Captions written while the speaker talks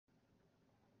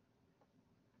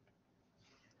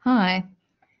Hi,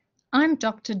 I'm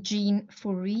Dr. Jean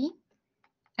Fourie,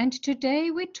 and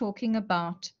today we're talking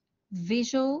about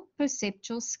visual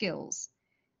perceptual skills.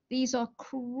 These are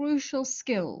crucial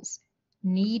skills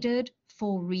needed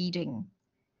for reading.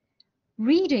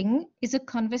 Reading is a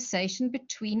conversation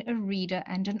between a reader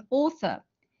and an author.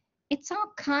 It's our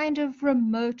kind of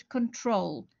remote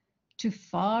control to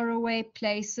faraway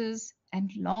places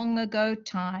and long ago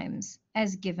times,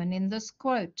 as given in this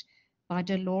quote by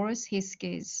Dolores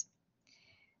Heskes.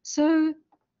 So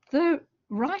the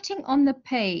writing on the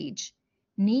page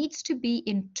needs to be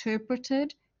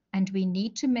interpreted and we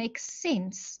need to make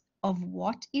sense of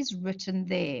what is written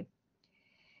there.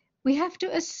 We have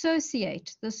to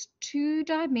associate this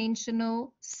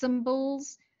two-dimensional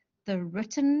symbols, the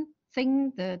written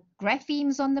thing, the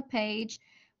graphemes on the page,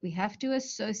 we have to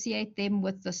associate them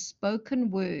with the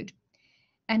spoken word.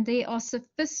 And there are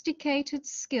sophisticated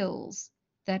skills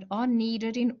that are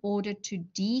needed in order to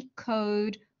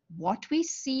decode what we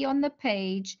see on the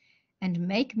page and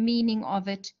make meaning of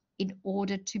it in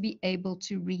order to be able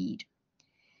to read.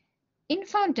 In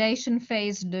foundation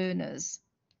phase learners,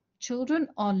 children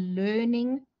are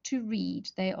learning to read.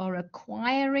 They are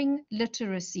acquiring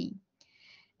literacy.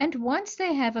 And once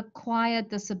they have acquired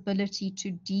this ability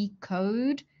to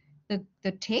decode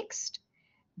the text,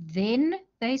 then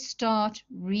they start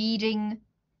reading.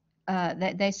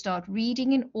 They start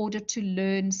reading in order to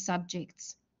learn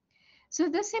subjects. So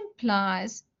this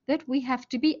implies that we have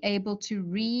to be able to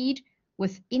read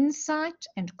with insight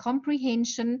and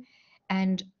comprehension,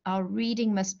 and our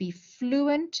reading must be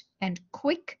fluent and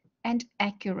quick and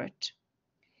accurate.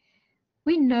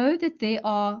 We know that there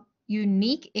are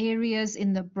unique areas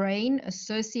in the brain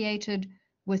associated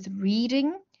with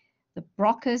reading: the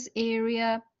Broca's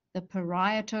area, the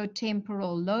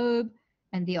parieto-temporal lobe,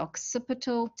 and the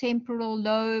occipital temporal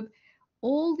lobe.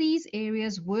 All these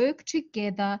areas work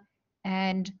together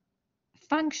and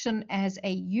function as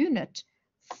a unit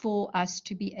for us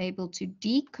to be able to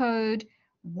decode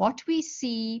what we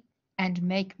see and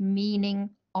make meaning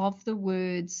of the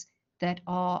words that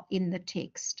are in the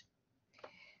text.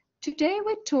 Today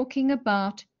we're talking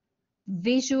about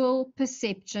visual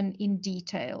perception in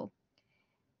detail.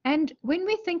 And when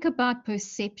we think about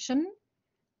perception,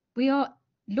 we are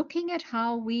looking at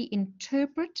how we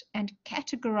interpret and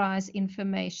categorize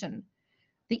information.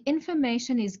 The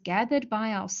information is gathered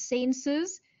by our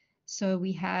senses. So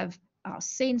we have our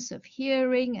sense of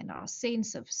hearing and our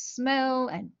sense of smell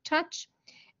and touch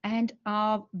and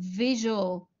our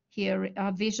visual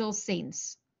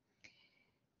sense.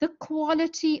 The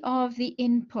quality of the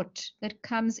input that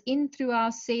comes in through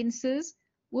our senses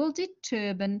will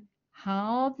determine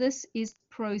how this is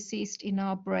processed in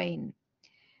our brain.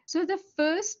 So the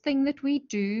first thing that we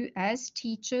do as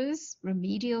teachers,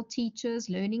 remedial teachers,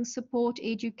 learning support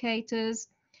educators,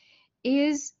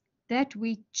 is that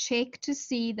we check to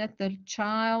see that the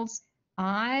child's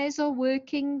eyes are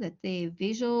working, that their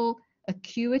visual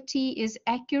acuity is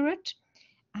accurate,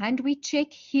 and we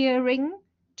check hearing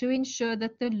to ensure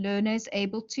that the learner is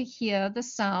able to hear the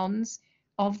sounds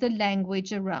of the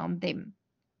language around them.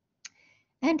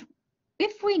 And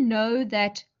if we know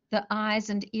that the eyes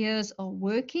and ears are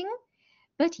working,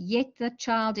 but yet the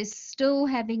child is still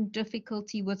having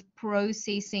difficulty with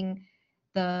processing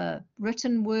the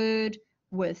written word,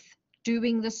 with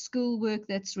doing the schoolwork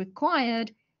that's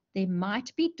required, there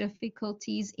might be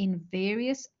difficulties in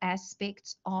various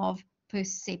aspects of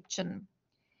perception.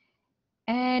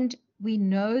 And we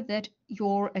know that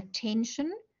your attention,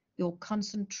 your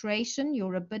concentration,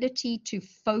 your ability to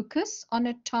focus on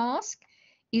a task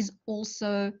is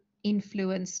also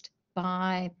influenced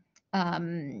by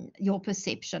your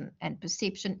perception, and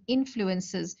perception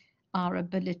influences our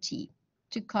ability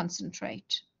to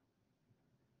concentrate.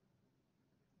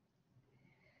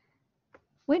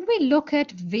 When we look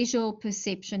at visual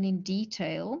perception in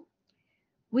detail,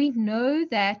 we know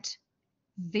that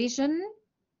vision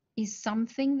is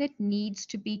something that needs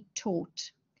to be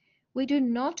taught. We do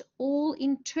not all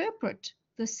interpret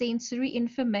the sensory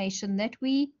information that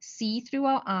we see through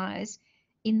our eyes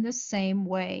in the same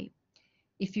way.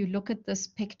 If you look at this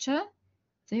picture,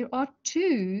 there are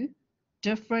two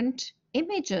different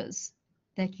images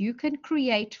that you can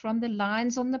create from the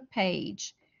lines on the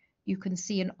page. You can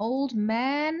see an old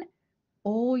man,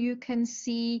 or you can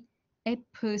see a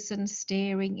person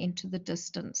staring into the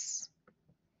distance.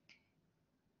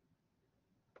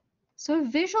 So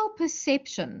visual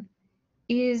perception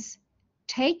is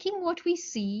taking what we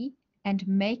see and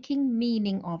making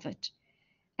meaning of it.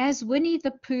 As Winnie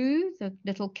the Pooh, the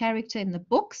little character in the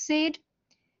book, said,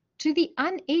 to the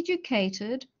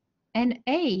uneducated, an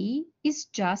A is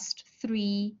just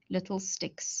 3 little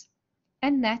sticks.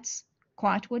 And that's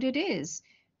quite what it is.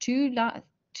 Two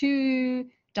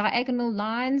diagonal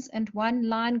lines and one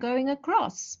line going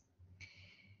across.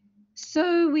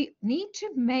 So we need to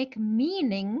make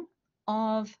meaning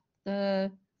of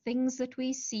the things that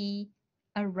we see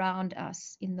around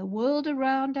us, in the world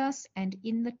around us, and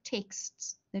in the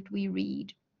texts that we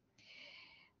read.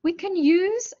 We can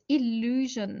use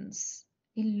illusions.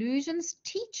 Illusions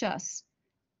teach us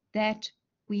that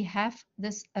we have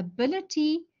this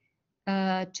ability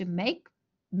to make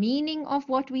meaning of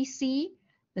what we see,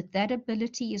 but that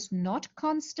ability is not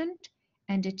constant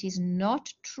and it is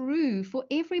not true for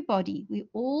everybody. We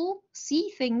all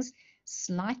see things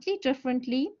slightly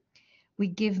differently. We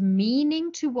give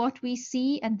meaning to what we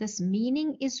see, and this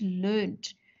meaning is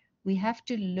learned. We have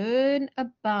to learn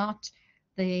about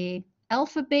the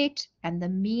alphabet and the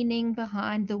meaning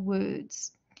behind the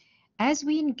words. As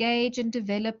we engage and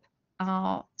develop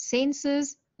our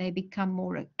senses, they become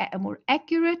more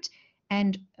accurate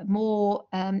and more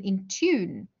in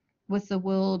tune with the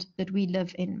world that we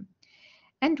live in.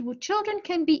 And children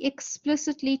can be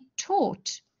explicitly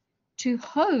taught to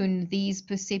hone these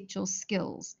perceptual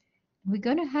skills. We're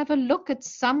going to have a look at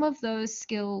some of those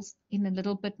skills in a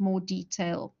little bit more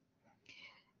detail.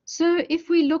 So if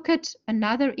we look at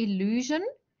another illusion,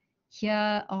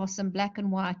 here are some black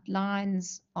and white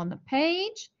lines on the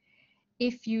page.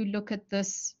 If you look at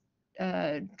this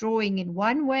drawing in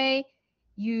one way,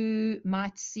 you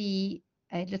might see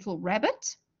a little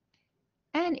rabbit.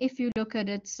 And if you look at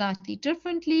it slightly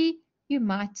differently, you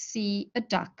might see a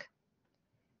duck.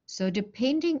 So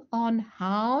depending on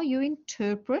how you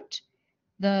interpret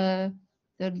the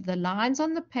lines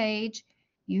on the page,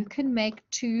 you can make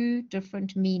two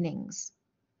different meanings.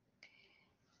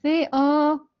 There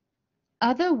are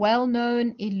other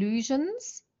well-known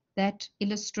illusions that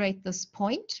illustrate this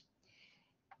point.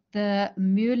 The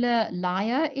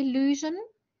Mueller-Lyer illusion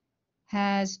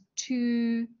has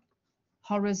two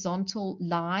horizontal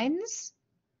lines,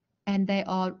 and they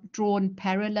are drawn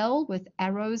parallel with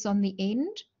arrows on the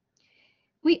end.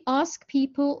 We ask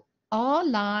people, are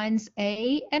lines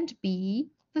A and B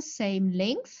the same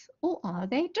length, or are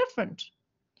they different?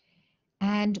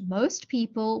 And most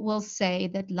people will say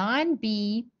that line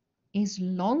B is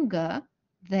longer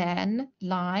than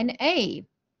line A.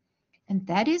 And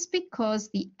that is because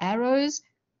the arrows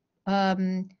are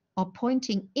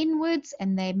pointing inwards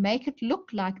and they make it look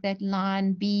like that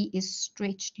line B is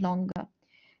stretched longer.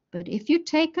 But if you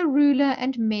take a ruler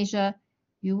and measure,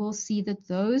 you will see that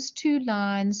those two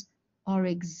lines are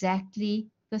exactly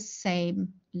the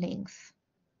same length.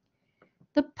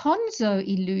 The Ponzo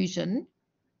illusion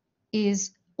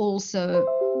is also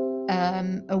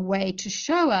a way to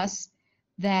show us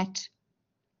that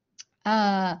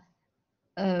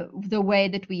the way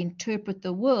that we interpret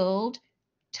the world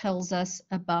tells us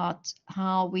about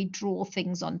how we draw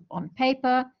things on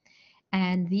paper.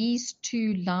 And these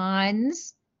two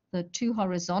lines, the two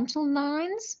horizontal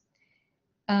lines,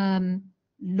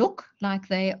 look like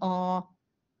they are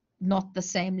not the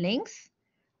same length.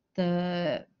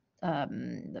 The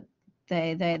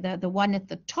one at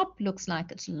the top looks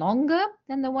like it's longer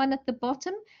than the one at the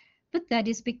bottom, but that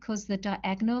is because the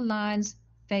diagonal lines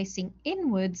facing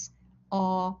inwards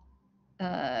are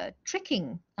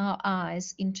tricking our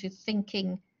eyes into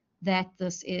thinking that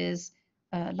this is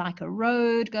like a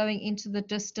road going into the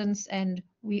distance, and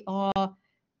we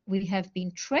have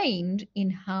been trained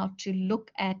in how to look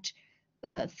at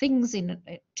things in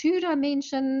two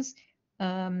dimensions,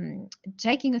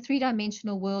 taking a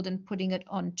three-dimensional world and putting it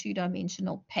on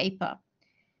two-dimensional paper.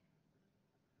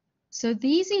 So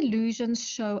these illusions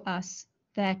show us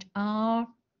that our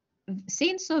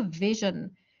sense of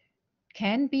vision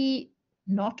can be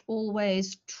not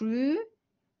always true,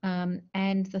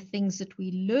 and the things that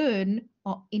we learn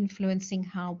are influencing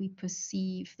how we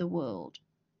perceive the world.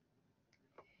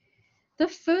 The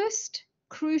first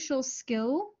crucial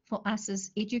skill for us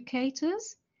as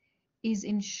educators is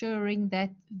ensuring that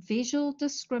visual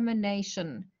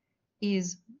discrimination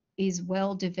is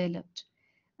well developed.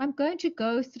 I'm going to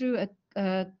go through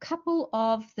a couple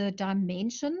of the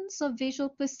dimensions of visual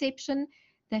perception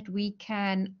that we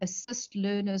can assist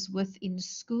learners with in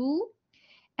school.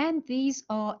 And these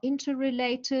are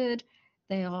interrelated.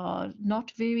 They are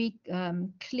not very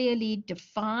clearly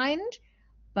defined,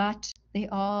 but there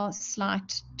are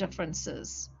slight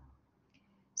differences.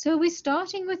 So we're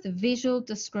starting with visual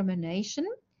discrimination,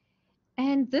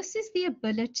 and this is the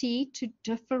ability to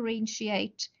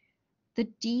differentiate the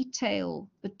detail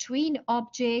between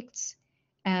objects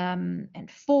and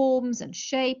forms and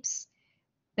shapes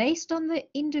based on the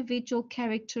individual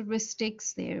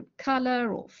characteristics, their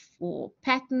color or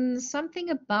patterns, something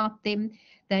about them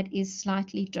that is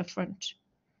slightly different.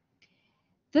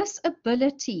 This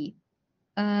ability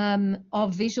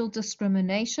of visual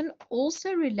discrimination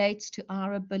also relates to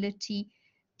our ability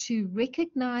to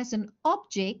recognize an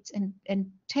object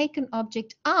and take an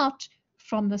object out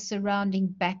from the surrounding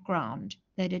background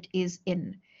that it is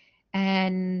in.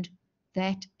 And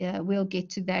that we'll get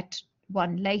to that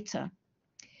one later.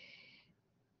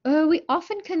 We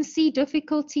often can see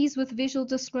difficulties with visual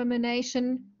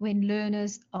discrimination when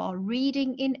learners are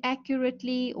reading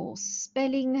inaccurately or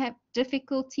spelling have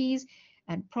difficulties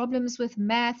and problems with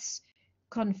maths,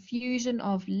 confusion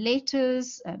of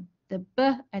letters, the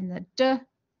B and the D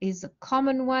is a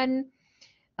common one.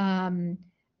 Um,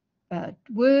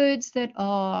 Words that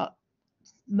are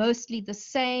mostly the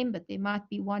same, but there might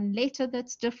be one letter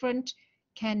that's different,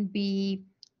 can be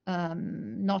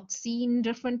not seen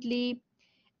differently.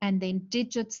 And then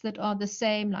digits that are the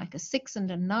same, like a 6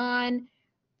 and a 9,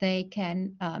 they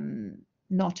can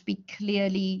not be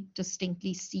clearly,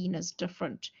 distinctly seen as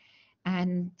different.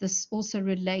 And this also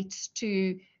relates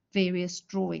to various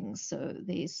drawings. So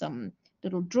there's some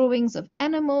little drawings of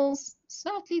animals,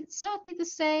 slightly the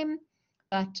same,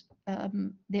 but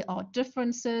there are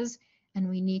differences, and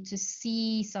we need to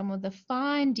see some of the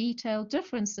fine detailed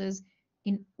differences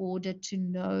in order to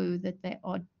know that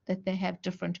they have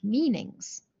different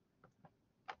meanings.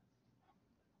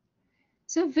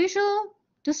 So visual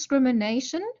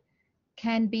discrimination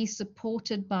can be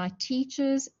supported by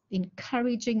teachers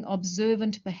encouraging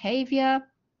observant behavior,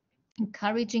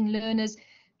 encouraging learners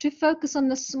to focus on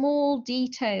the small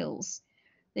details.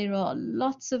 There are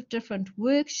lots of different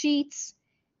worksheets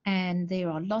and there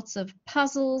are lots of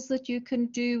puzzles that you can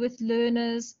do with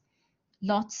learners,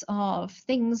 lots of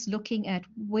things looking at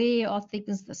where are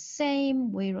things the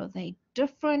same, where are they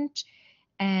different,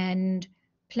 and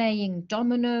playing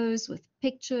dominoes with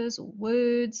pictures or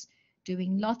words,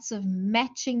 doing lots of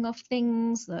matching of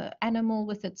things, the animal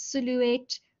with its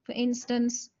silhouette, for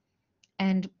instance,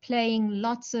 and playing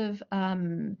lots of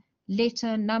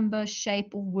letter, number,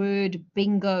 shape, or word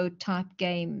bingo type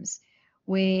games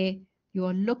where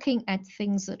you're looking at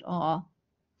things that are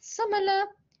similar,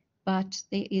 but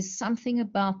there is something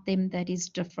about them that is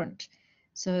different.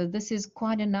 So this is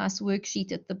quite a nice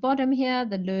worksheet at the bottom here.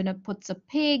 The learner puts a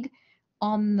peg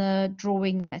on the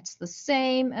drawing that's the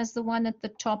same as the one at the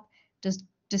top,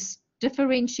 just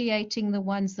differentiating the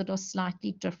ones that are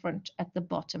slightly different at the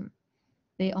bottom.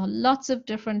 There are lots of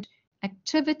different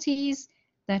activities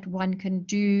that one can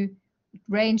do,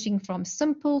 ranging from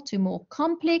simple to more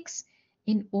complex,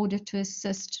 in order to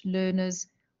assist learners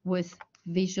with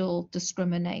visual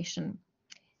discrimination.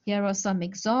 Here are some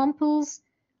examples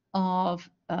of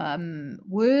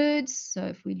words. So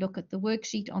if we look at the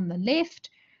worksheet on the left,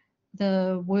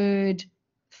 the word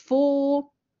for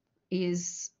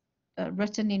is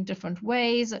written in different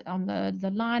ways on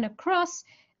the line across,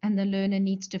 and the learner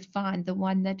needs to find the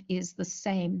one that is the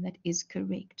same, that is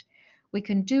correct. We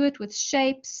can do it with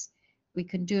shapes, we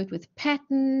can do it with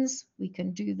patterns, we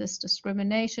can do this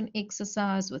discrimination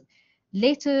exercise with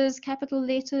letters, capital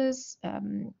letters,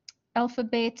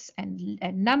 alphabets, and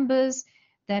numbers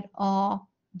that are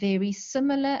very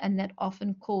similar and that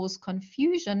often cause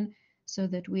confusion, so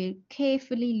that we're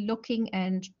carefully looking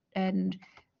and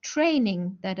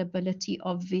training that ability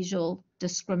of visual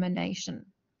discrimination.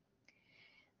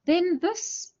 Then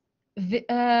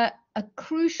a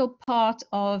crucial part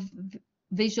of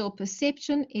visual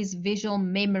perception is visual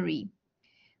memory.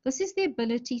 This is the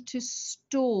ability to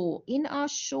store in our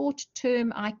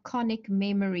short-term iconic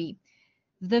memory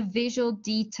the visual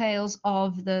details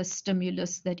of the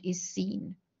stimulus that is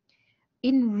seen.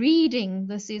 In reading,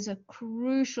 this is a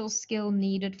crucial skill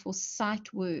needed for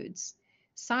sight words.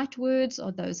 Sight words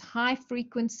are those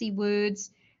high-frequency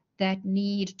words that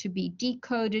need to be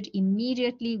decoded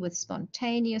immediately with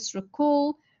spontaneous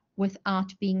recall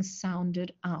without being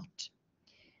sounded out.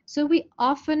 So we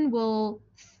often will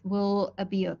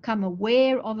become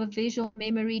aware of a visual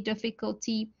memory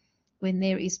difficulty when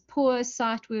there is poor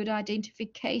sight word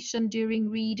identification during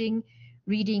reading.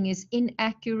 Reading is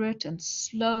inaccurate and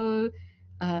slow.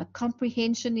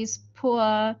 Comprehension is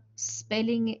poor.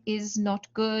 Spelling is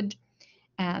not good.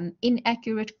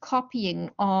 Inaccurate copying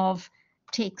of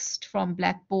text from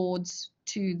blackboards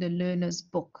to the learner's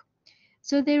book.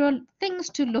 So there are things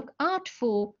to look out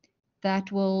for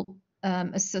that will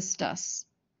assist us.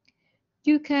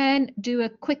 You can do a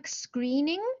quick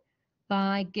screening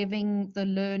by giving the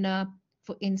learner,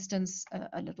 for instance,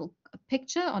 a little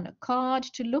picture on a card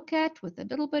to look at with a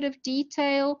little bit of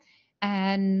detail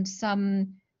and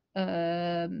some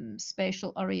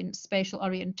spatial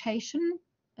orientation.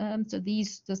 So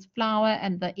this flower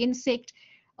and the insect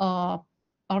are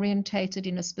orientated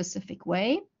in a specific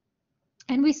way.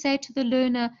 And we say to the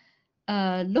learner,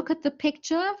 look at the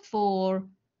picture for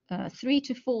 3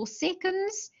 to 4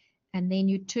 seconds, and then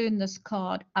you turn this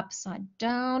card upside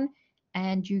down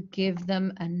and you give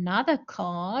them another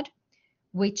card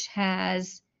which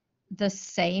has the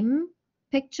same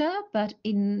picture but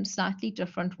in slightly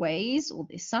different ways, or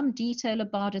there's some detail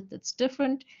about it that's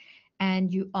different,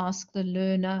 and you ask the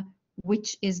learner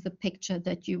which is the picture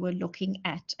that you were looking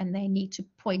at, and they need to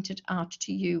point it out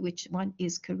to you which one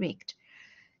is correct.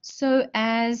 So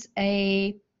as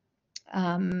a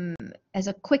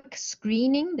quick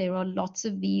screening, there are lots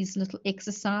of these little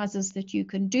exercises that you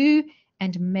can do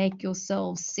and make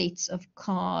yourself sets of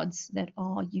cards that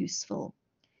are useful.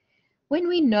 When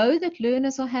we know that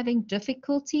learners are having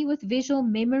difficulty with visual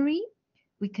memory,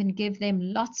 we can give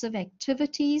them lots of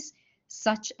activities,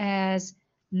 such as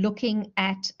looking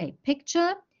at a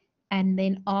picture and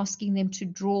then asking them to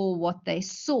draw what they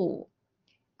saw.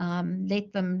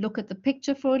 Let them look at the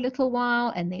picture for a little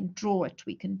while and then draw it.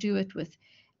 We can do it with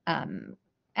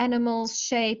animals,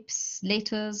 shapes,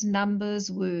 letters,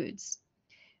 numbers, words.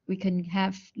 We can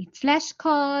have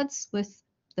flashcards with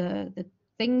the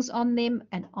things on them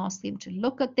and ask them to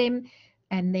look at them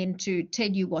and then to tell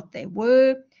you what they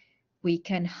were. We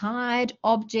can hide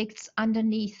objects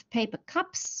underneath paper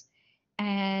cups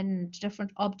and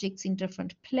different objects in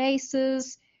different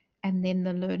places. And then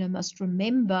the learner must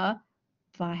remember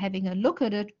by having a look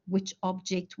at it which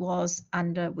object was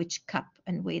under which cup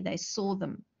and where they saw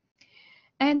them.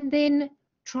 And then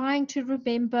trying to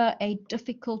remember a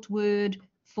difficult word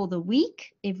for the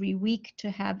week, every week,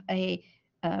 to have a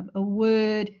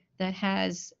word that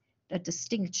has a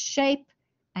distinct shape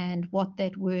and what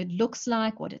that word looks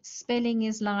like, what its spelling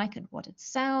is like, and what it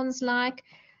sounds like,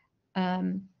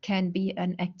 can be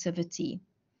an activity.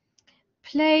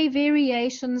 Play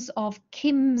variations of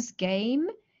Kim's game.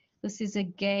 This is a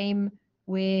game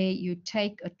where you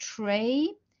take a tray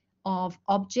of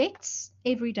objects,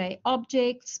 everyday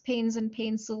objects, pens and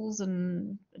pencils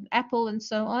and an apple and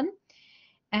so on.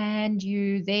 And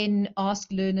you then ask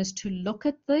learners to look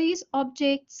at these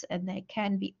objects, and they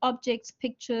can be objects,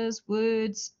 pictures,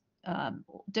 words,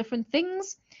 different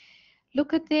things.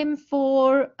 Look at them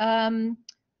for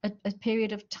a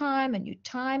period of time, and you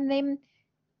time them.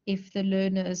 If the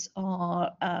learners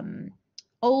are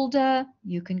older,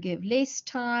 you can give less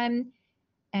time,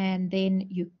 and then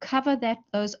you cover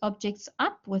those objects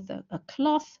up with a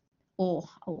cloth,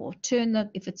 or turn the,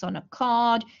 if it's on a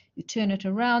card, you turn it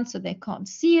around so they can't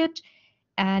see it,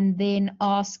 and then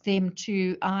ask them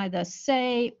to either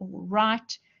say or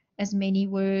write as many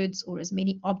words or as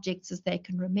many objects as they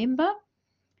can remember.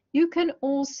 You can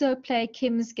also play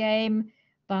Kim's game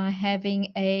by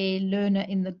having a learner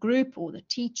in the group or the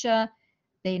teacher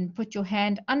then put your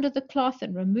hand under the cloth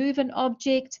and remove an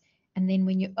object, and then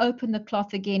when you open the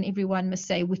cloth again, everyone must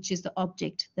say which is the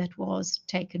object that was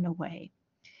taken away.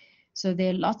 So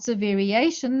there are lots of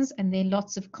variations, and there are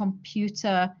lots of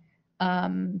computer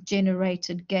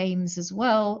generated games as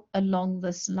well along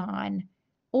this line,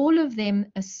 all of them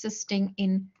assisting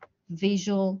in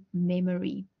visual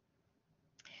memory.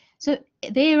 So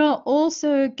there are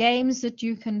also games that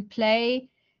you can play,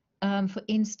 for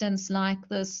instance, like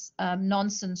this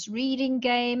nonsense reading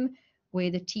game,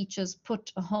 where the teachers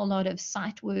put a whole lot of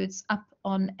sight words up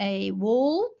on a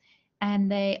wall, and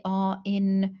they are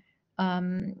in,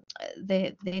 then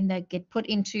they get put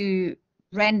into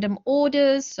random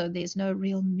orders, so there's no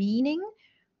real meaning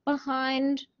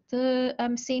behind the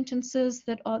sentences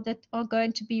that are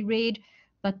going to be read,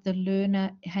 but the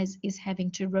learner is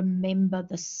having to remember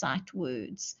the sight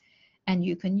words. And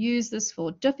you can use this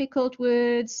for difficult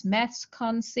words, maths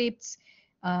concepts,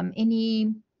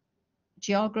 any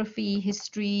geography,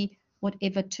 history,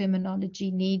 whatever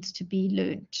terminology needs to be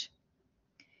learnt.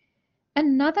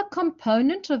 Another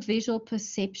component of visual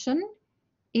perception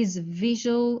is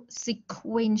visual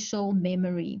sequential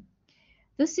memory.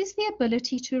 This is the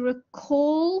ability to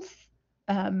recall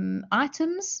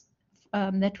items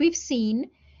that we've seen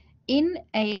in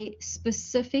a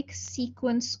specific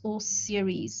sequence or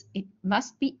series. It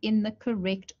must be in the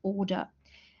correct order.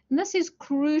 And this is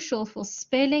crucial for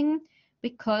spelling,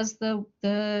 because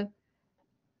the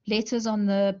letters on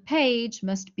the page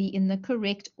must be in the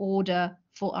correct order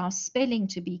for our spelling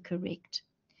to be correct.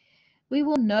 We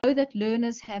will know that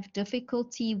learners have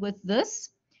difficulty with this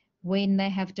when they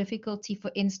have difficulty,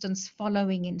 for instance,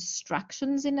 following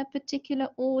instructions in a particular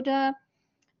order.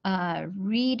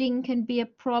 Reading can be a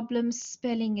problem.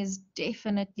 Spelling is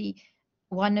definitely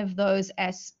one of those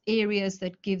as areas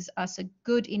that gives us a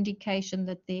good indication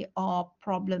that there are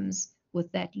problems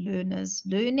with that learner's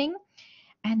learning.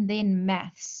 And then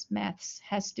maths. Maths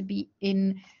has to be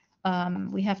in,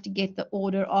 we have to get the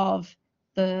order of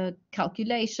the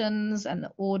calculations and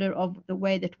the order of the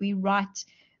way that we write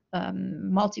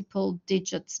multiple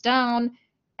digits down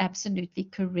absolutely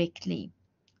correctly.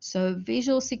 So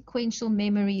visual sequential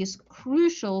memory is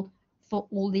crucial for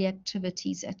all the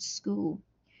activities at school.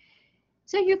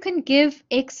 So you can give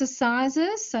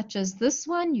exercises such as this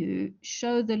one. You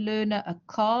show the learner a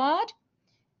card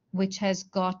which has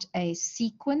got a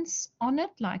sequence on it,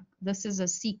 like this is a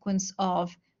sequence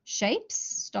of shapes: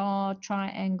 star,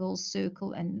 triangle,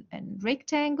 circle, and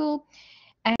rectangle.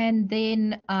 And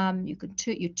then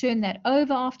you turn that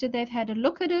over after they've had a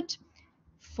look at it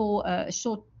for a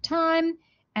short time,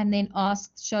 and then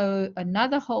show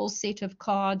another whole set of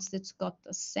cards that's got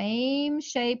the same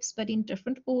shapes but in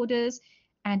different orders,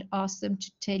 and ask them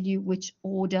to tell you which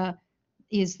order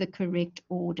is the correct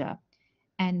order.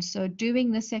 And so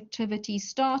doing this activity,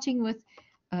 starting with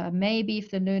maybe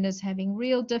if the learner's having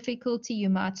real difficulty, you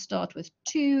might start with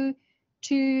two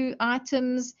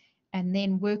items and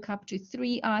then work up to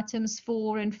 3 items,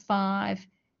 4 and 5.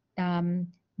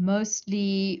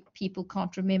 Mostly people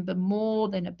can't remember more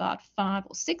than about 5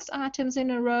 or 6 items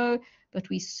in a row, but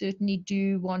we certainly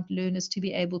do want learners to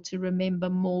be able to remember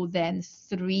more than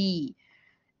 3.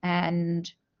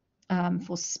 And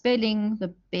for spelling,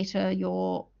 the better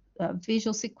your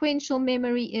visual sequential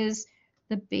memory is,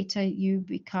 the better you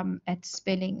become at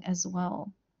spelling as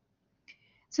well.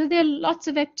 So there are lots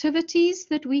of activities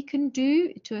that we can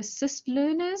do to assist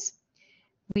learners.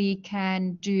 We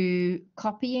can do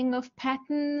copying of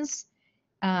patterns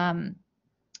in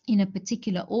a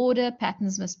particular order.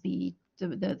 Patterns must be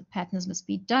the patterns must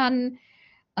be done.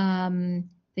 There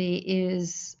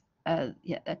is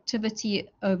activity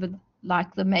over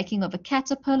like the making of a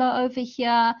caterpillar over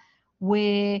here,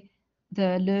 where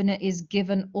the learner is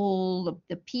given all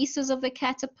the pieces of the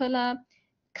caterpillar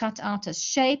cut out as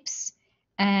shapes,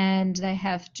 and they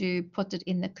have to put it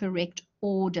in the correct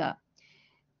order.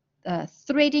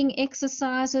 Threading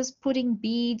exercises, putting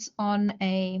beads on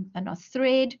a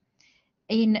thread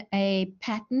in a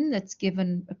pattern that's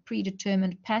given, a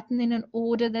predetermined pattern in an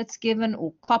order that's given,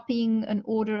 or copying an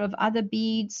order of other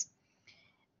beads.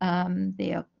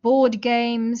 There are board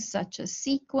games such as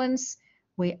sequence,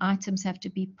 where items have to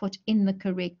be put in the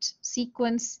correct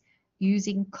sequence,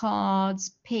 using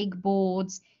cards,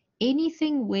 pegboards,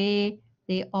 anything where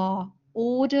there are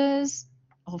orders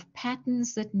of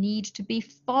patterns that need to be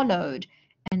followed.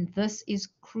 And this is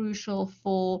crucial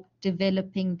for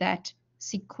developing that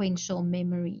sequential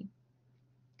memory.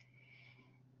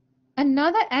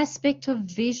 Another aspect of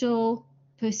visual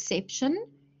perception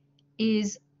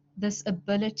is this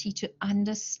ability to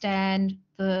understand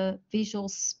the visual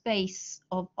space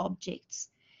of objects.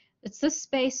 It's the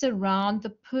space around the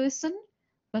person,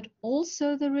 but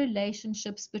also the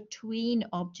relationships between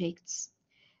objects.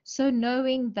 So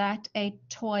knowing that a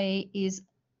toy is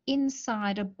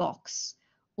inside a box,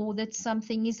 or that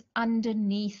something is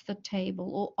underneath the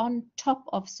table, or on top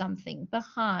of something,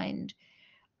 behind,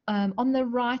 on the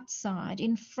right side,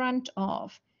 in front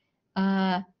of.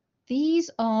 These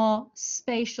are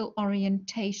spatial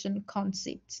orientation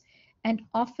concepts, and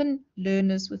often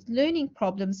learners with learning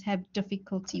problems have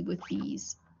difficulty with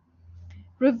these.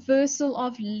 Reversal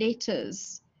of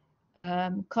letters,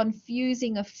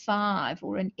 confusing a 5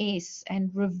 or an S and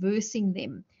reversing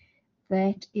them.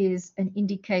 That is an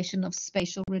indication of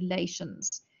spatial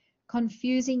relations.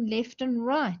 Confusing left and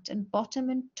right, and bottom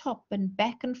and top, and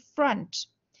back and front.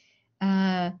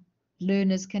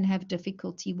 Learners can have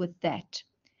difficulty with that.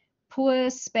 Poor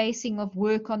spacing of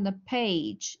work on the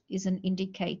page is an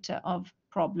indicator of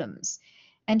problems.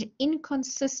 And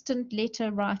inconsistent letter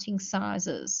writing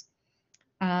sizes.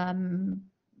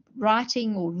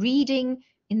 Writing or reading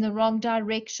in the wrong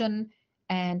direction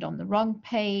and on the wrong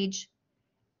page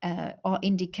are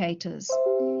indicators.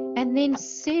 And then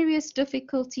serious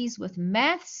difficulties with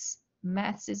maths.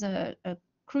 Maths is a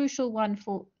crucial one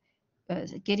for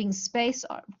getting space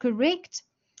correct.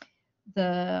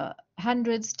 The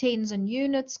hundreds, tens, and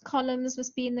units columns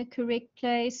must be in the correct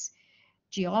place.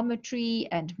 Geometry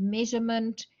and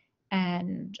measurement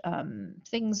and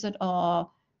things that are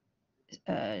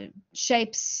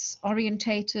shapes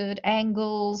orientated,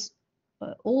 angles,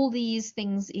 all these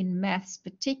things in maths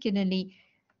particularly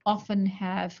often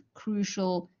have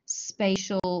crucial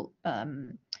spatial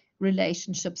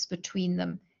relationships between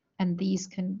them, and these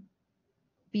can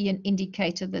be an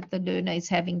indicator that the learner is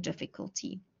having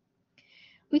difficulty.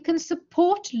 We can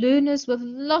support learners with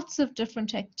lots of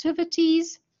different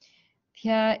activities.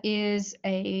 Here is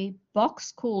a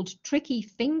box called Tricky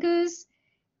Fingers.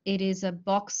 It is a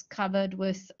box covered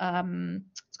with,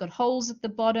 it's got holes at the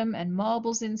bottom and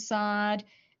marbles inside,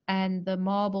 and the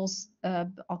marbles are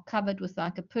covered with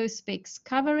like a perspex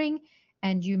covering,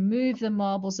 and you move the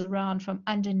marbles around from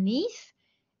underneath,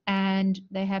 and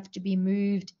they have to be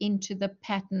moved into the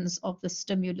patterns of the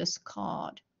stimulus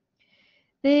card.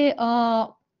 There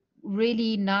are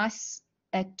really nice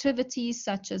activities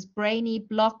such as brainy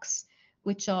blocks,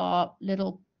 which are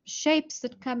little shapes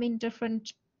that come in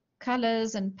different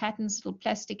colors and patterns, little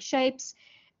plastic shapes,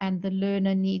 and the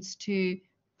learner needs to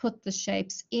put the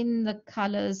shapes in the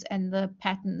colors and the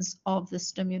patterns of the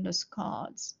stimulus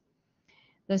cards.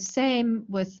 The same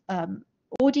with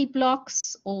Audi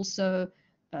blocks, also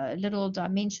little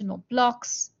dimensional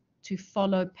blocks to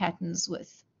follow patterns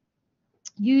with.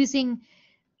 Using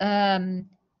um,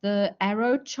 the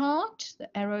arrow chart.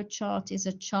 The arrow chart is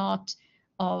a chart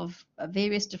of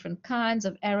various different kinds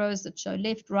of arrows that show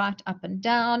left, right, up, and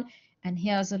down. And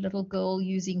here's a little girl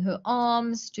using her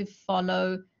arms to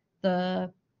follow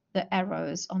the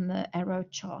arrows on the arrow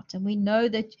chart. And we know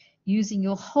that using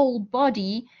your whole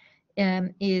body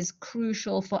is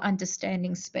crucial for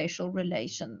understanding spatial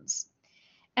relations.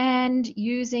 And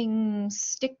using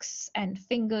sticks and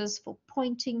fingers for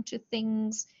pointing to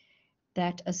things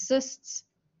that assists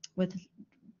with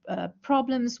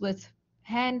problems with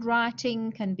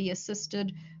handwriting, can be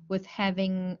assisted with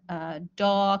having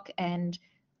dark and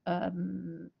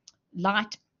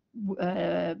light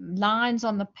lines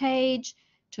on the page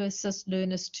to assist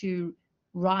learners to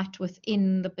write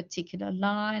within the particular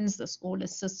lines. This all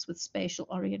assists with spatial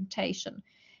orientation.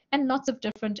 And lots of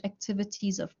different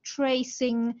activities of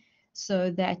tracing,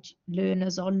 so that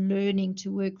learners are learning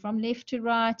to work from left to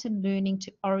right and learning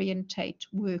to orientate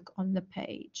work on the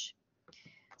page.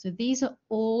 So these are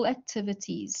all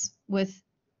activities with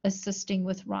assisting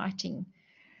with writing.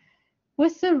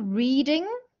 With the reading,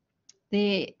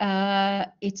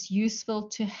 it's useful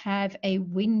to have a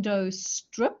window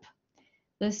strip.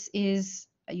 This is,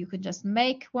 you can just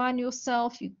make one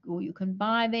yourself, or you can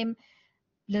buy them,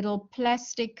 little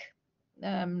plastic,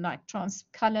 like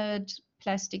colored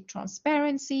plastic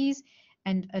transparencies,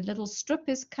 and a little strip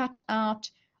is cut out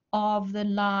of the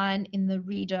line in the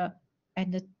reader,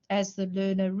 and as the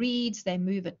learner reads, they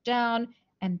move it down,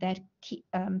 and that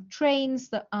trains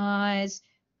the eyes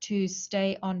to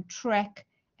stay on track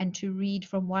and to read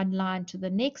from one line to the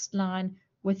next line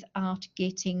without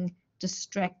getting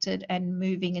distracted and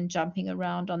moving and jumping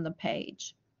around on the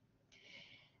page.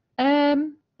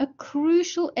 A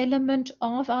crucial element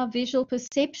of our visual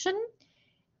perception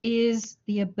is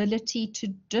the ability to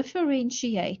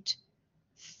differentiate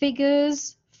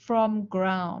figures from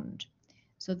ground.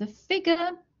 So the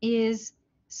figure is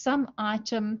some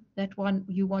item that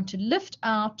you want to lift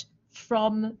out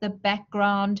from the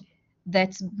background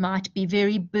that might be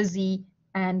very busy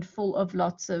and full of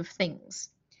lots of things.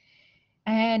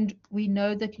 And we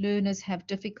know that learners have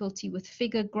difficulty with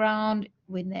figure ground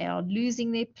when they are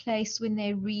losing their place when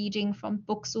they're reading from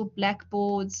books or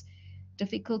blackboards,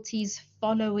 difficulties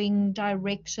following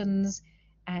directions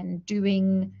and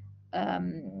doing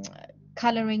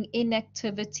coloring in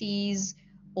activities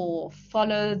or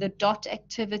follow the dot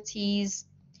activities.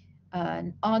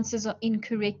 Answers are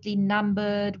incorrectly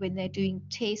numbered when they're doing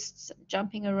tests and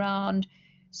jumping around.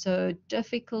 So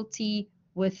difficulty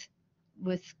with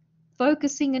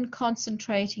focusing and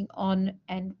concentrating on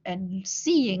and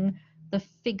seeing the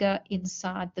figure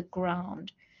inside the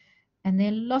ground. And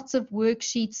there are lots of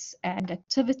worksheets and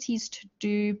activities to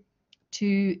do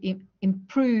to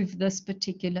improve this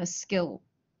particular skill.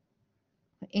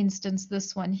 For instance,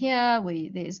 this one here, where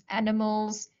there's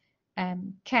animals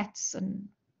and cats and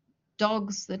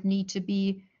dogs that need to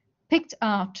be picked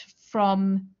out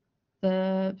from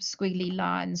the squiggly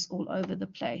lines all over the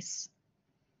place.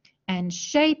 And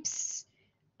shapes,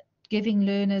 giving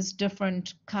learners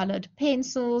different colored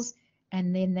pencils,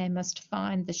 and then they must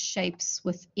find the shapes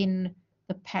within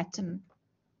the pattern,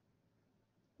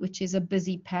 which is a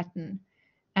busy pattern.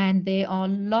 And there are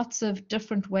lots of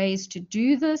different ways to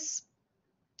do this.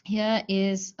 Here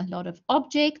is a lot of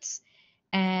objects,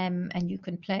 and you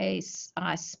can play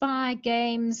I Spy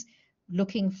games,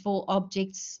 looking for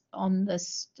objects on the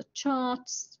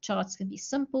charts. Charts can be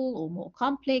simple or more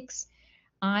complex.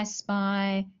 I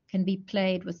Spy can be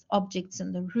played with objects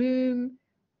in the room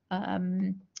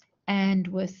and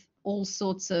with all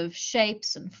sorts of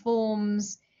shapes and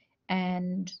forms,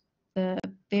 and the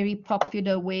very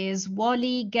popular Where's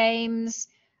Wally games,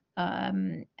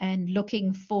 and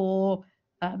looking for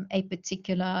a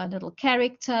particular little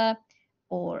character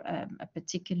or a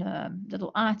particular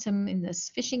little item in this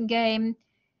fishing game.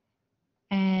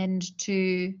 and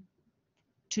to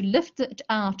lift it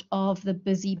out of the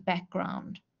busy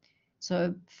background.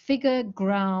 So figure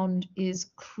ground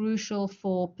is crucial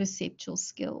for perceptual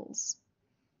skills.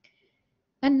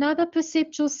 Another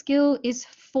perceptual skill is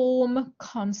form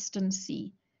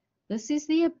constancy. This is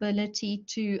the ability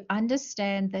to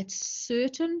understand that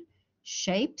certain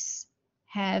shapes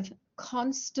have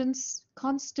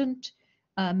constant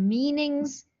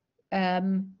meanings,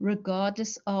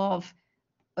 regardless of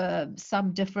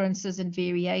some differences and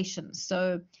variations.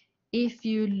 So if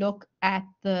you look at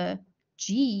the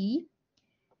G,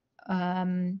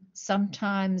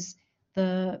 sometimes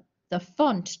the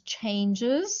font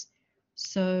changes,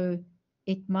 so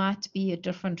it might be a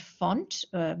different font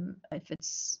if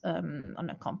it's on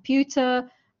a computer,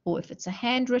 or if it's a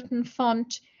handwritten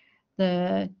font.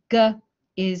 The G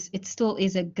it still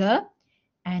is a G,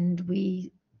 and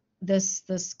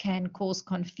this can cause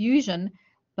confusion,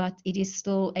 but it is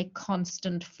still a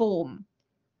constant form.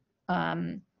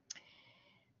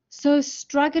 So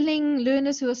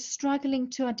learners who are struggling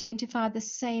to identify the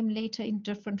same letter in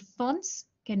different fonts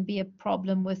can be a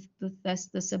problem with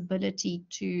this ability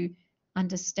to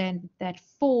understand that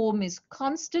form is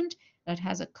constant, that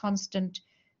has a constant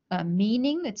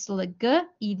meaning. It's still a G,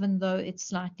 even though it's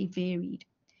slightly varied.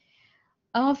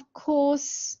 Of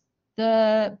course,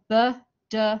 the B,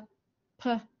 D,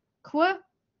 P, Q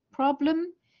problem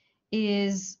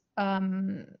is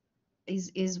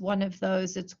one of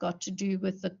those that's got to do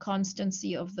with the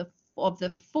constancy of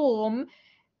the form.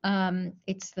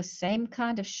 It's the same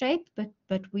kind of shape,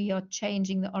 but we are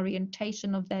changing the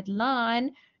orientation of that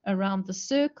line around the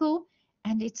circle,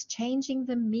 and it's changing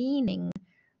the meaning.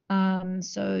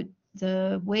 So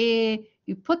where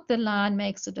you put the line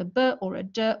makes it a B or a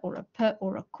D or a P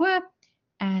or a Q,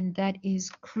 and that is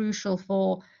crucial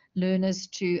for learners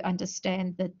to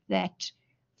understand that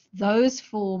those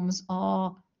forms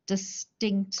are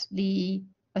distinctly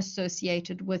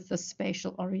associated with the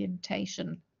spatial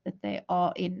orientation that they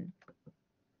are in.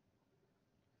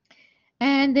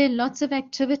 And there are lots of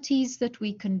activities that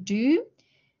we can do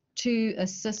to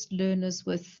assist learners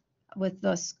with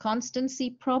this constancy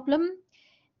problem,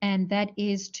 and that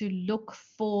is to look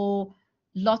for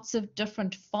lots of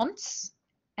different fonts,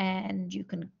 and you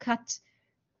can cut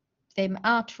them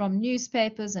out from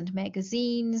newspapers and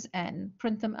magazines and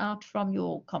print them out from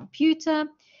your computer,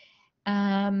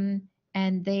 and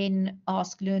then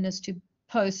ask learners to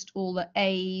post all the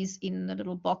A's in the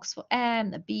little box for A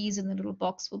and the B's in the little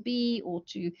box for B, or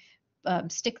to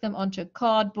stick them onto a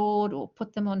cardboard or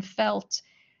put them on felt.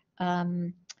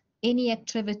 Any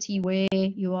activity where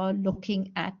you are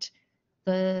looking at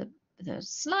the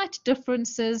slight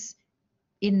differences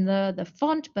in the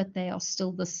font, but they are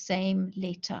still the same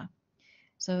letter.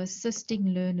 So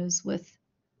assisting learners with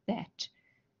that.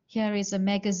 Here is a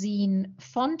magazine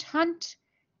font hunt,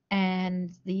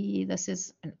 and this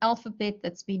is an alphabet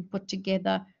that's been put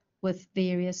together with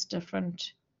various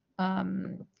different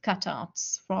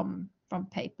cutouts from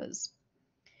papers.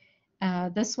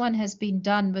 This one has been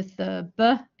done with the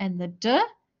B and the D,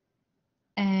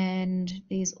 and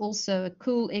there's also a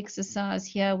cool exercise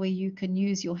here where you can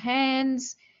use your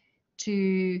hands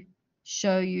to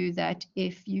show you that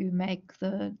if you make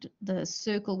the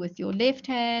circle with your left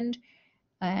hand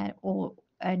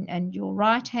and your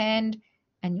right hand,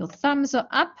 and your thumbs are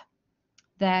up,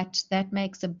 that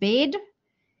makes a bed.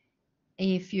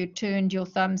 If you turned your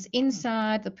thumbs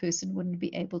inside, the person wouldn't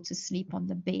be able to sleep on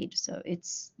the bed. So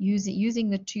it's using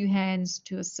the two hands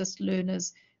to assist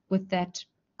learners with that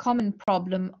common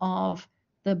problem of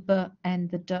the B and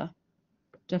the D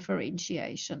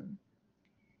differentiation.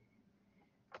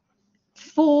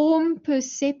 Form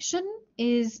perception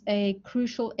is a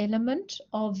crucial element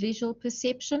of visual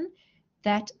perception.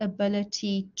 That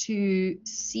ability to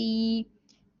see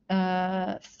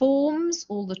forms,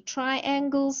 all the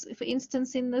triangles, for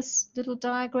instance, in this little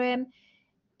diagram,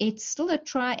 it's still a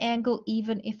triangle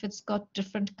even if it's got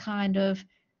different kind of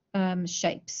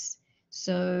shapes.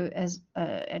 So as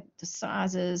the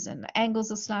sizes and the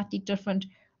angles are slightly different,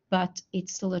 but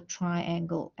it's still a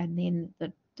triangle. And then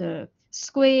the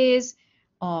squares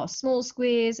are small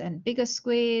squares and bigger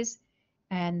squares,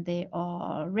 and there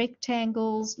are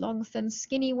rectangles, long, thin,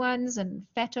 skinny ones and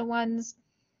fatter ones.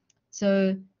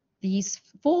 So these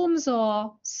forms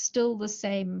are still the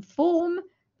same form,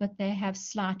 but they have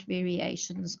slight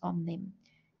variations on them.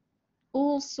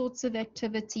 All sorts of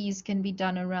activities can be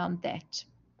done around that.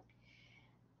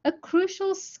 A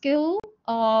crucial skill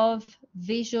of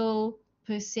visual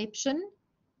perception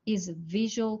is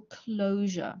visual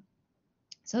closure.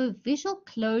 So visual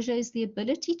closure is the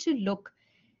ability to look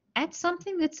at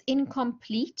something that's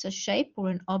incomplete, a shape or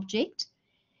an object,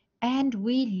 and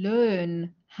we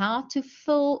learn how to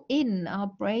fill in, our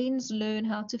brains learn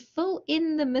how to fill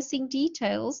in the missing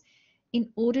details in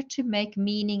order to make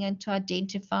meaning and to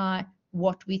identify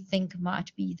what we think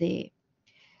might be there.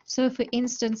 So for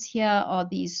instance, here are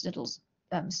these little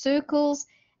circles,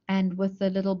 and with the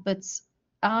little bits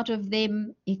out of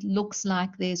them, it looks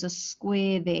like there's a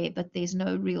square there, but there's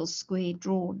no real square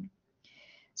drawn.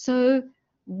 So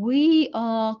we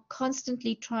are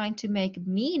constantly trying to make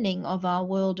meaning of our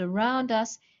world around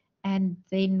us, and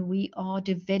then we are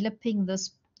developing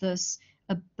this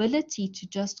ability to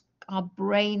just, our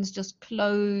brains just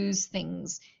close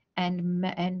things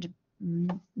and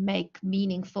make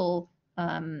meaningful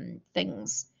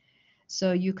things.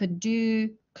 So you could do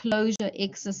closure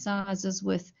exercises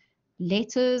with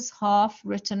letters, half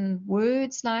written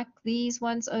words like these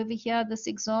ones over here, this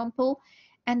example.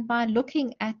 And by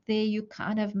looking at there, you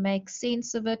kind of make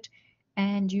sense of it,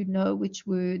 and you know which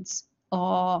words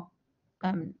are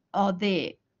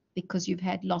there because you've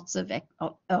had lots of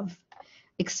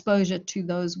exposure to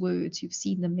those words. You've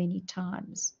seen them many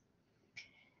times.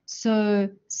 So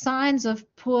signs of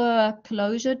poor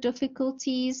closure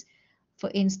difficulties, for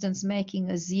instance,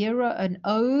 making a zero, an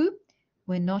O,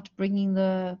 we're not bringing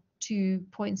the 2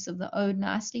 points of the O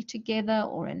nicely together,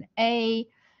 or an A,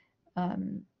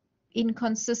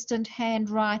 inconsistent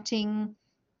handwriting,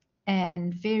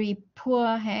 and very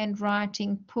poor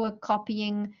handwriting, poor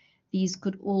copying. These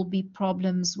could all be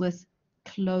problems with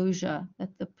closure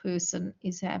that the person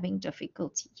is having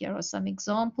difficulty. Here are some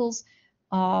examples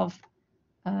of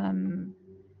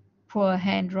poor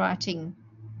handwriting.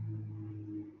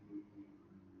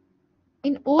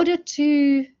 In order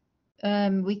to,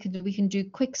 we can do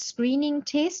quick screening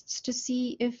tests to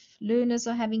see if learners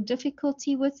are having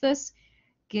difficulty with this.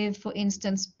 Give, for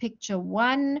instance, picture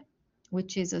 1,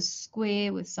 which is a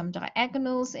square with some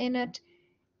diagonals in it,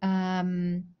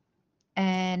 and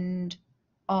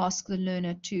ask the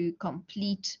learner to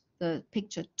complete the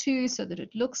picture 2 so that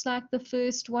it looks like the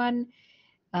first one,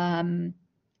 and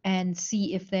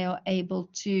see if they are able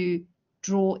to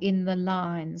draw in the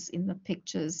lines in the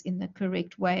pictures in the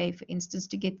correct way, for instance,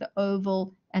 to get the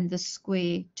oval and the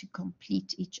square to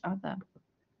complete each other.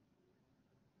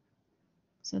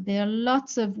 So there are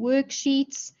lots of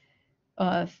worksheets,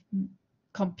 of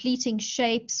completing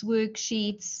shapes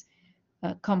worksheets,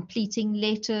 completing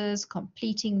letters,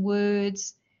 completing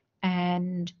words,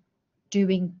 and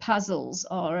doing puzzles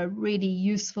are a really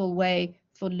useful way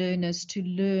for learners to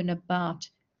learn about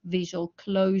visual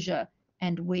closure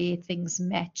and where things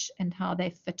match and how they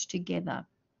fit together.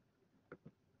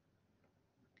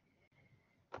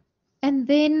 And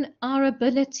then our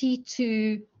ability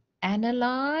to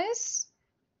analyze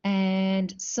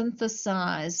and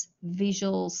synthesize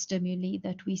visual stimuli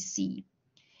that we see.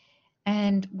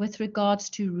 And with regards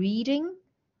to reading,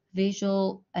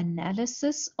 visual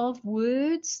analysis of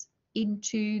words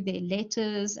into their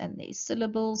letters and their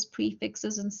syllables,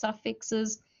 prefixes and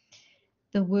suffixes,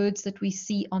 the words that we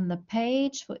see on the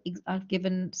page. I've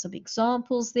given some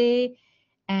examples there.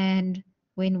 And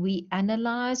when we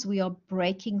analyze, we are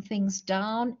breaking things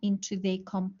down into their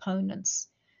components.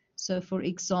 So for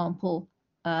example,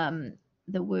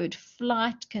 the word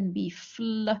flight can be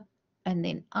fl and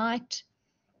then it.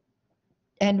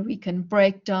 And we can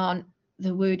break down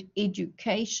the word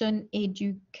education,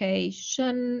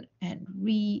 education, and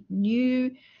renew.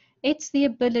 It's the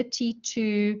ability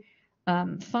to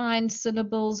find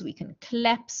syllables. We can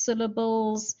collapse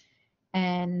syllables,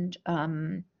 and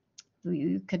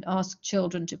you can ask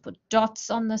children to put dots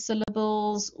on the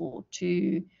syllables or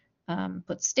to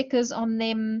put stickers on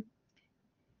them.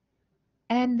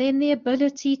 And then the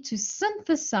ability to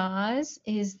synthesize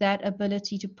is that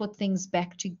ability to put things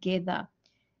back together.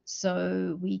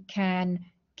 So we can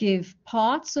give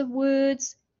parts of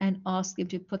words and ask them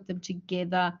to put them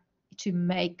together to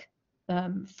make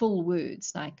full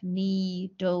words like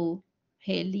needle,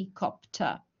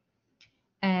 helicopter.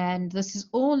 And this is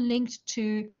all linked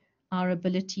to our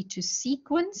ability to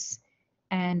sequence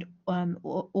and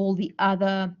all the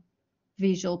other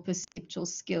visual perceptual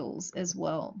skills as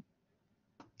well.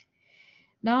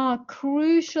 Now, a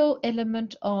crucial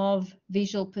element of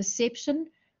visual perception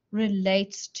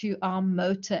relates to our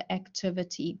motor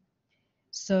activity.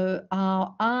 So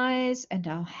our eyes and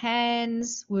our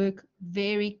hands work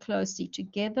very closely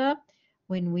together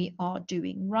when we are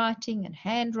doing writing and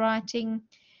handwriting,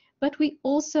 but we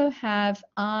also have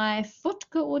eye-foot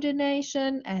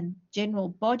coordination and general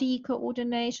body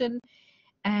coordination,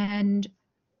 and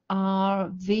our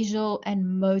visual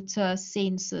and motor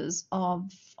senses are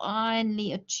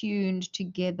finely attuned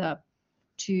together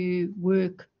to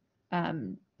work,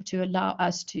 to allow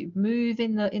us to move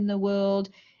in the world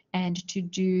and to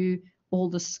do all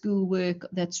the schoolwork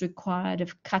that's required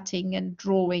of cutting and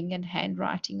drawing and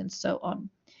handwriting and so on.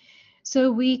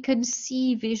 So we can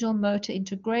see visual motor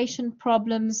integration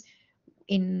problems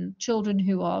in children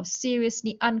who are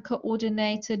seriously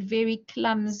uncoordinated, very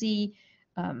clumsy,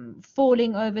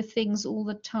 falling over things all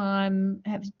the time,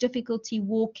 have difficulty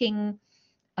walking,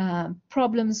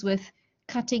 problems with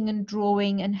cutting and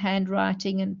drawing and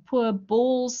handwriting, and poor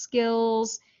ball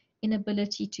skills,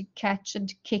 inability to catch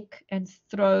and kick and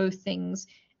throw things,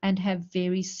 and have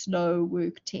very slow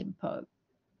work tempo.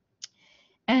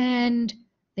 And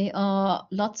there are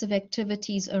lots of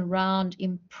activities around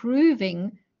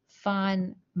improving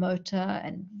fine motor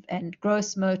and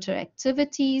gross motor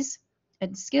activities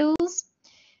and skills.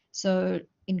 So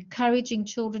encouraging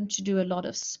children to do a lot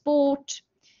of sport,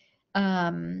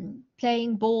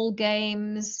 playing ball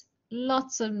games,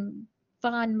 lots of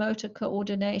fine motor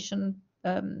coordination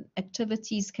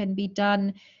activities can be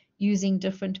done using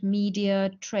different media,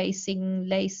 tracing,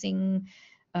 lacing,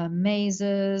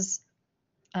 mazes,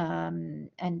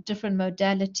 and different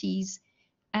modalities.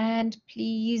 And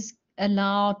please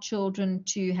allow children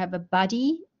to have a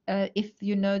buddy if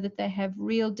you know that they have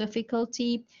real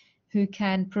difficulty, who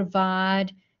can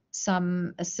provide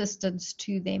some assistance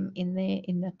to them in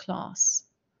the class.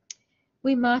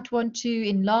 We might want to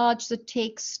enlarge the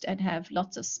text and have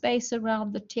lots of space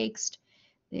around the text.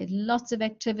 There are lots of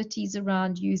activities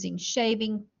around using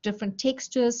shaving, different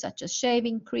textures such as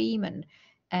shaving cream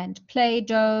and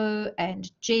Play-Doh and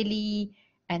jelly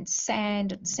and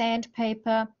sand and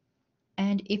sandpaper.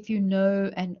 And if you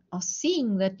know and are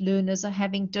seeing that learners are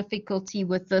having difficulty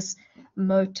with this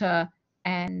motor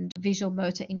and visual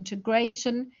motor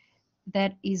integration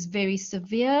that is very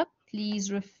severe,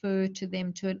 please refer to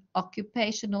them to an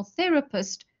occupational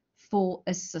therapist for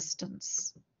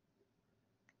assistance.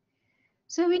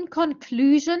 So in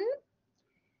conclusion,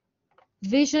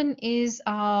 vision is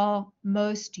our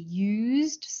most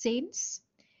used sense,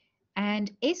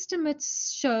 and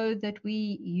estimates show that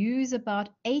we use about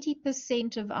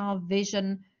 80% of our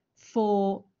vision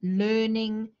for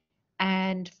learning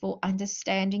and for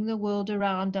understanding the world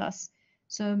around us.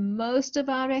 So most of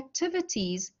our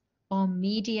activities are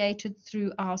mediated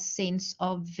through our sense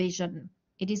of vision.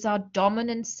 It is our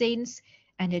dominant sense,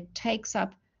 and it takes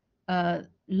up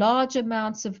large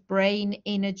amounts of brain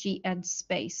energy and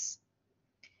space.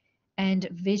 And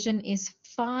vision is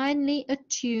finely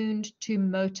attuned to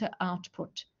motor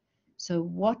output. So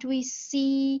what we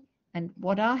see and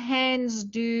what our hands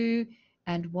do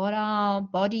and what our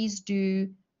bodies do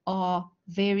are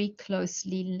very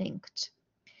closely linked.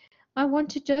 I want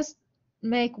to just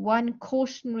make one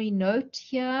cautionary note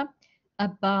here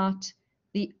about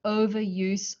the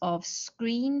overuse of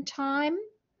screen time.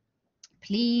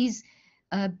 Please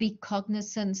be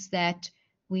cognizant that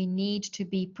we need to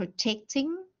be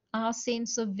protecting our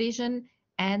sense of vision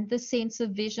and the sense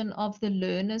of vision of the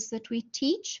learners that we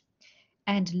teach,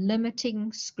 and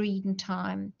limiting screen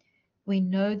time. We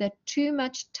know that too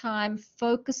much time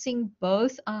focusing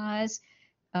both eyes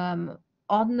on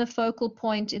the focal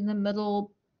point in the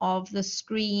middle of the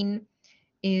screen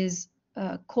is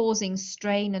causing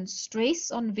strain and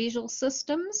stress on visual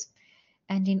systems.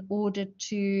 And in order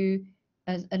to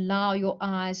allow your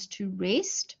eyes to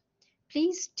rest,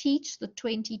 please teach the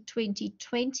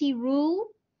 20-20-20 rule,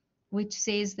 which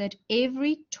says that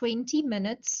every 20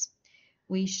 minutes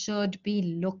we should be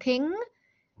looking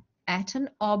at an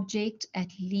object at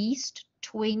least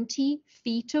 20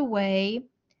 feet away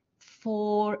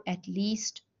for at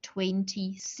least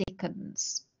 20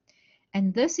 seconds.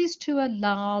 And this is to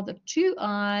allow the two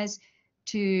eyes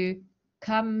to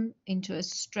come into a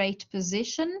straight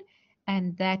position,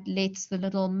 and that lets the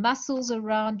little muscles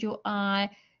around your eye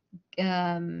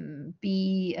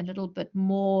be a little bit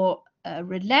more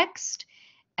relaxed,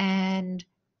 and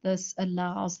this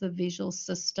allows the visual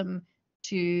system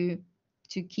to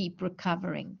keep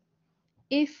recovering.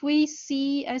 If we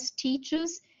see as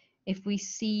teachers, if we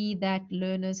see that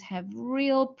learners have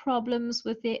real problems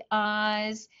with their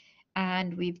eyes,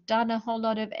 and we've done a whole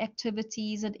lot of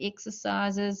activities and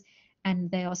exercises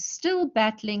and they are still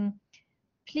battling,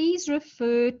 please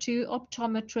refer to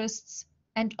optometrists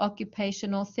and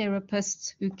occupational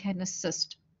therapists who can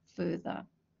assist further.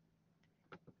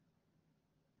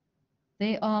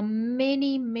 There are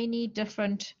many, many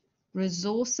different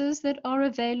resources that are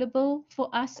available for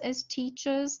us as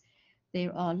teachers.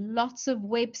 There are lots of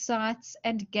websites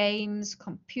and games,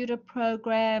 computer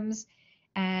programs,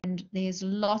 and there's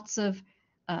lots of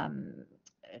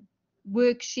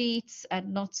worksheets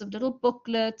and lots of little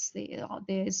booklets.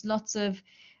 There's lots of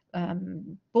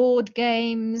board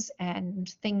games and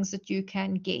things that you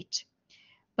can get.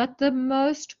 But the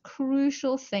most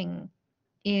crucial thing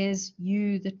is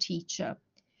you, the teacher.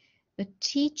 The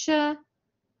teacher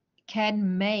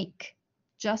can make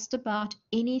just about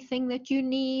anything that you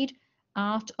need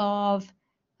out of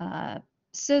uh,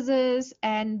 scissors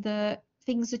and the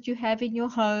things that you have in your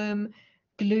home,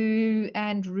 glue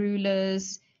and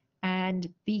rulers, and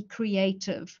be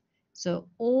creative. So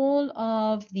all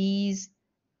of these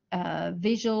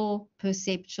visual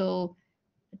perceptual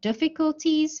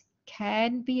difficulties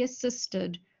can be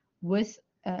assisted with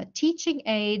teaching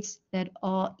aids that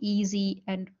are easy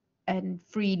and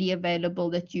freely available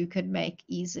that you can make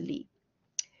easily.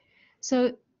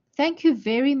 So thank you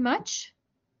very much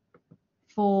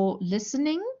for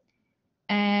listening,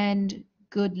 and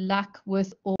good luck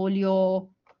with all your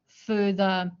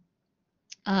further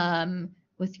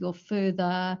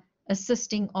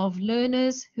assisting of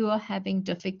learners who are having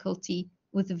difficulty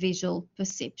with visual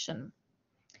perception.